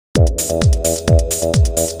Hey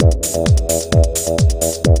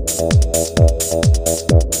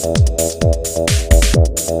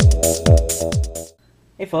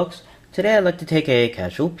folks, today I'd like to take a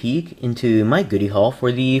casual peek into my goodie haul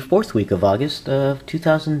for the 4th week of August of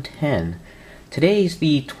 2010. Today's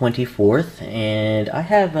the 24th, and I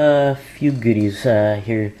have a few goodies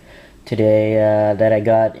here today that I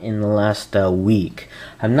got in the last week.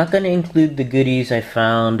 I'm not going to include the goodies I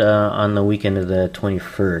found on the weekend of the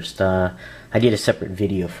 21st. I did a separate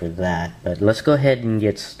video for that, but let's go ahead and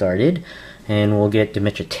get started. And we'll get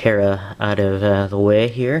Demetra Terra out of the way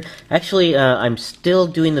here. Actually, I'm still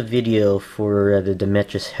doing the video for the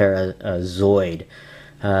Demetra Terra Zoid.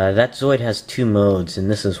 That Zoid has 2 modes,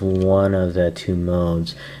 and this is one of the 2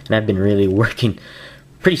 modes. And I've been really working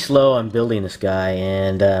pretty slow on building this guy,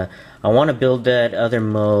 and I want to build that other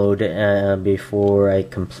mode before I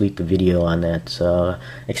complete the video on that. So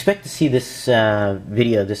expect to see this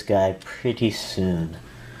video of this guy pretty soon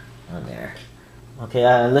on there. Okay,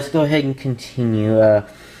 let's go ahead and continue.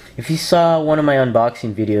 If you saw one of my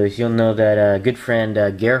unboxing videos, you'll know that a good friend,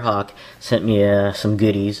 Gerhawk, sent me some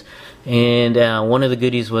goodies. And one of the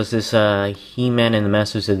goodies was this He-Man and the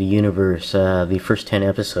Masters of the Universe, the first 10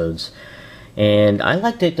 episodes. And I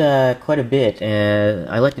liked it quite a bit. And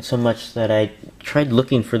I liked it so much that I tried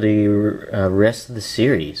looking for the rest of the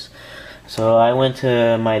series. So I went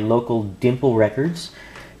to my local Dimple Records,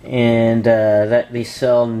 and that they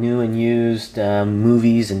sell new and used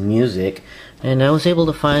movies and music, and I was able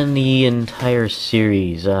to find the entire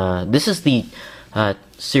series. This is the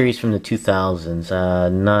series from the 2000s,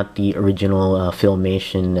 not the original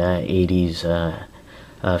Filmation 80s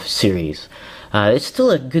series. It's still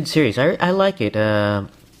a good series. I like it, but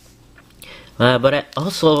I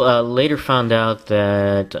also later found out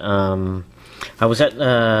that I was at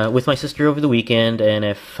with my sister over the weekend, and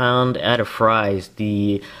I found at a Fry's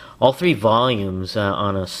all 3 volumes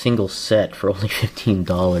on a single set for only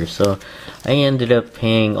 $15. So I ended up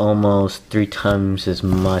paying almost 3 times as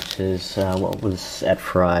much as what was at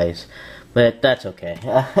Fry's, but that's okay.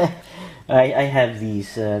 I have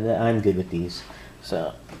these. I'm good with these.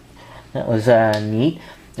 So that was neat.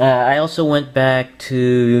 I also went back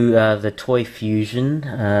to the Toy Fusion.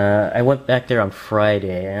 I went back there on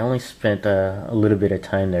Friday. I only spent a little bit of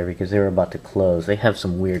time there because they were about to close. They have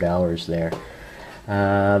some weird hours there.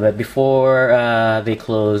 But before they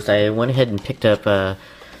closed, I went ahead and picked up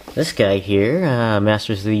this guy here,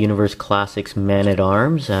 Masters of the Universe Classics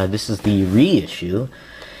Man-at-Arms. This is the reissue,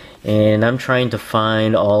 and I'm trying to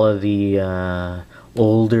find all of the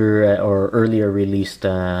older or earlier released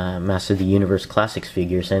Master of the Universe Classics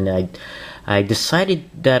figures, and I decided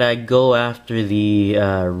that I'd go after the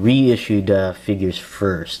reissued figures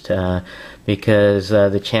first, because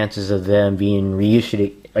the chances of them being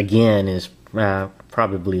reissued again is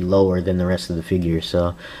probably lower than the rest of the figures.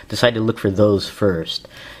 So decided to look for those first,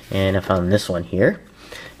 and I found this one here.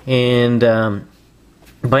 And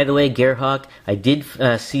by the way, Gerhawk, I did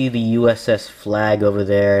see the USS flag over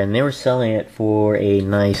there, and they were selling it for a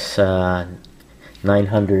nice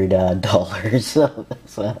 $900.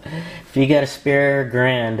 So if you got a spare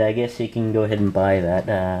grand, I guess you can go ahead and buy that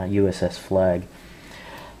USS flag.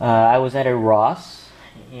 I was at a Ross,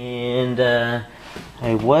 and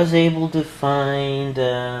I was able to find,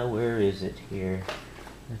 where is it here?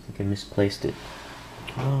 I think I misplaced it.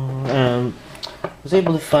 Was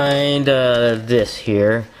able to find this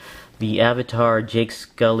here, the Avatar Jake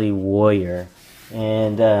Sully Warrior,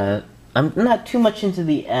 and I'm not too much into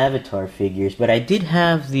the Avatar figures, but I did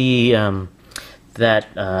have the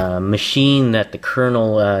that machine that the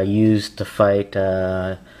Colonel used to fight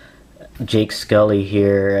Jake Sully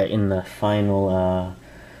here in the final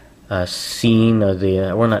scene of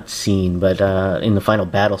the, well, not scene, but in the final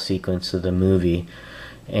battle sequence of the movie.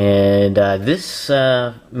 And this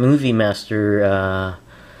Movie Master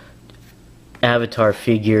Avatar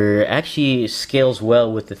figure actually scales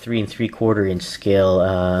well with the 3 3/4 inch scale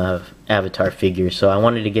Avatar figure, so I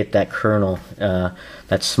wanted to get that Colonel,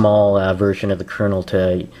 that small version of the Colonel,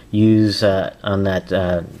 to use on that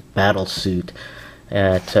battle suit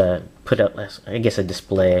to put up, I guess, a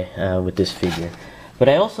display with this figure. But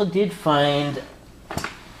I also did find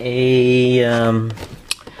a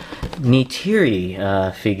Neytiri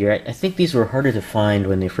figure. I think these were harder to find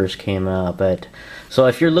when they first came out, but so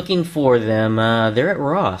if you're looking for them, they're at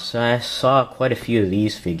Ross. I saw quite a few of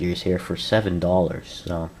these figures here for $7.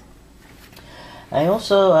 So I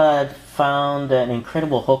also found an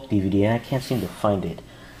Incredible Hulk DVD, and I can't seem to find it.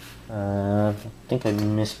 I think I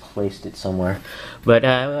misplaced it somewhere, but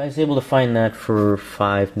I was able to find that for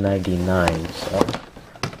 $5.99. So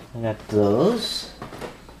I got those,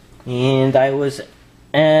 and I was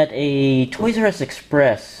at a Toys R Us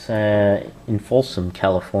Express in Folsom,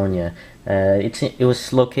 California. It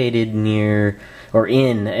was located near or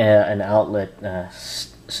in an outlet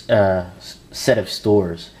set of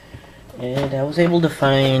stores, and I was able to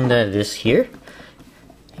find this here,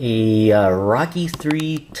 a Rocky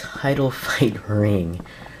 3 title fight ring.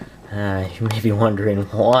 You may be wondering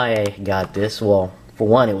why I got this. Well, for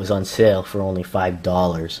one, it was on sale for only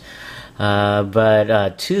 $5.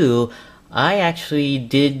 But two, I actually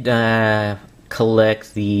did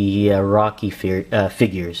collect the Rocky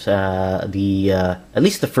figures, at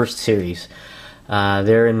least the first series.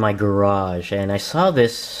 They're in my garage, and I saw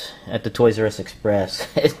this at the Toys R Us Express,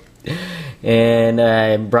 and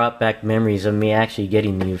it brought back memories of me actually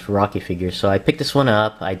getting these Rocky figures. So I picked this one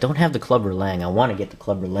up. I don't have the Clubber Lang. I want to get the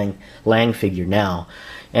Clubber Lang figure now,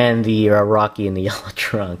 and the Rocky in the yellow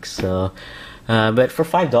trunk. So, but for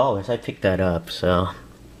 $5, I picked that up. So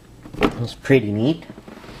it's pretty neat.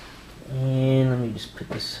 And let me just put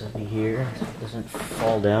this over here so it doesn't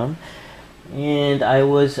fall down. And I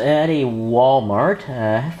was at a Walmart.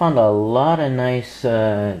 I found a lot of nice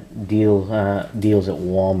deals at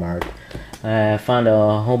Walmart. I found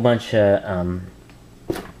a whole bunch of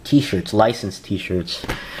t-shirts, licensed t-shirts.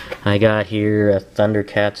 I got here a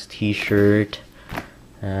Thundercats t-shirt,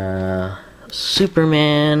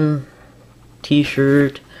 Superman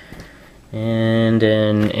t-shirt, and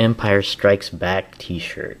an Empire Strikes Back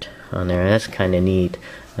t-shirt on there. That's kind of neat.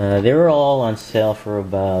 They were all on sale for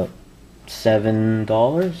about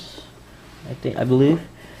 $7, I believe.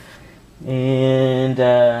 And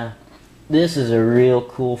this is a real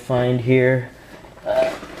cool find here.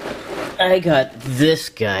 I got this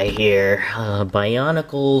guy here,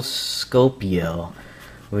 Bionicle Scopio,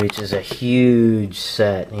 which is a huge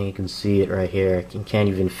set, and you can see it right here. You can't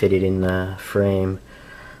even fit it in the frame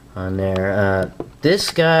on there.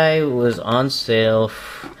 This guy was on sale.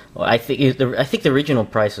 Well, I think the original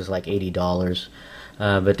price was like $80.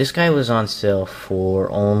 But this guy was on sale for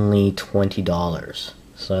only $20,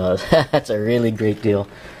 so that's a really great deal.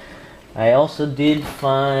 I also did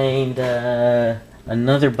find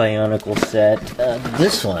another Bionicle set.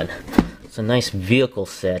 This one, it's a nice vehicle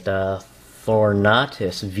set,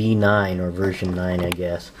 Thornatus V9 or version 9, I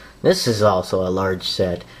guess. This is also a large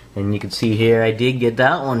set, and you can see here I did get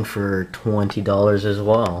that one for $20 as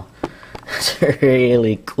well. It's a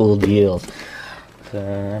really cool deal.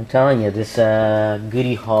 I'm telling you, this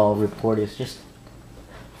Goody Haul report is just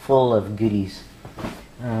full of goodies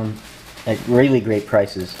at really great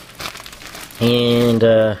prices. And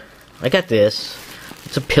I got this.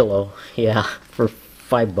 It's a pillow, yeah, for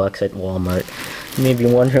 $5 at Walmart. You may be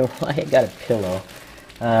wondering why I got a pillow.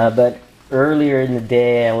 But earlier in the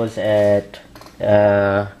day, I was at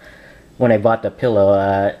when I bought the pillow,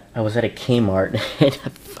 I was at a Kmart and I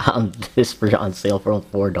found this on sale for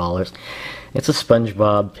 $4. It's a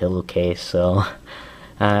SpongeBob pillowcase, so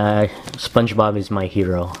SpongeBob is my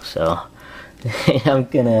hero, so I'm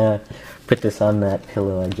gonna put this on that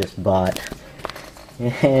pillow I just bought.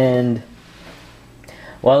 And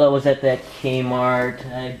while I was at that Kmart,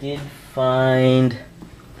 I did find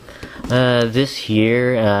this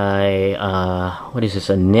here, what is this,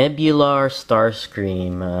 a Nebular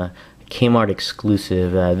Starscream, Kmart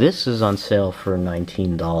exclusive. This is on sale for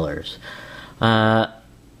 $19.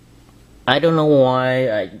 I don't know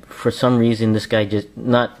why, for some reason this guy just,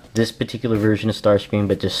 not this particular version of Starscream,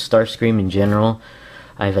 but just Starscream in general,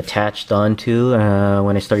 I've attached onto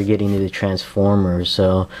when I started getting into the Transformers.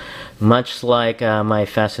 So much like my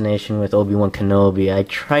fascination with Obi-Wan Kenobi, I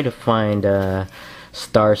try to find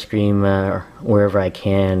Starscream wherever I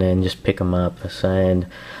can and just pick him up. And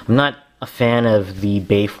I'm not a fan of the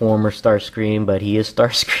Bayformer Starscream, but he is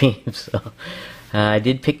Starscream, so I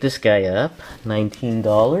did pick this guy up,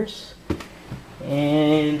 $19.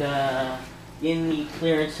 And in the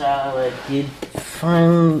clearance aisle, I did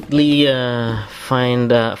finally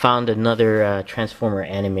found another Transformer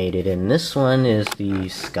animated, and this one is the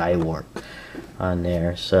Skywarp on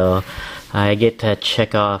there. So I get to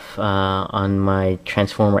check off on my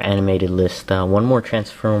Transformer animated list one more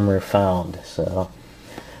Transformer found. So,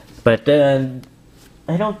 but I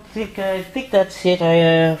think that's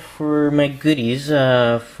it for my goodies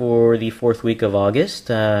for the 4th week of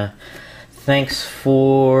August. Thanks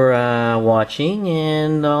for watching,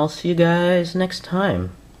 and I'll see you guys next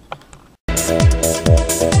time.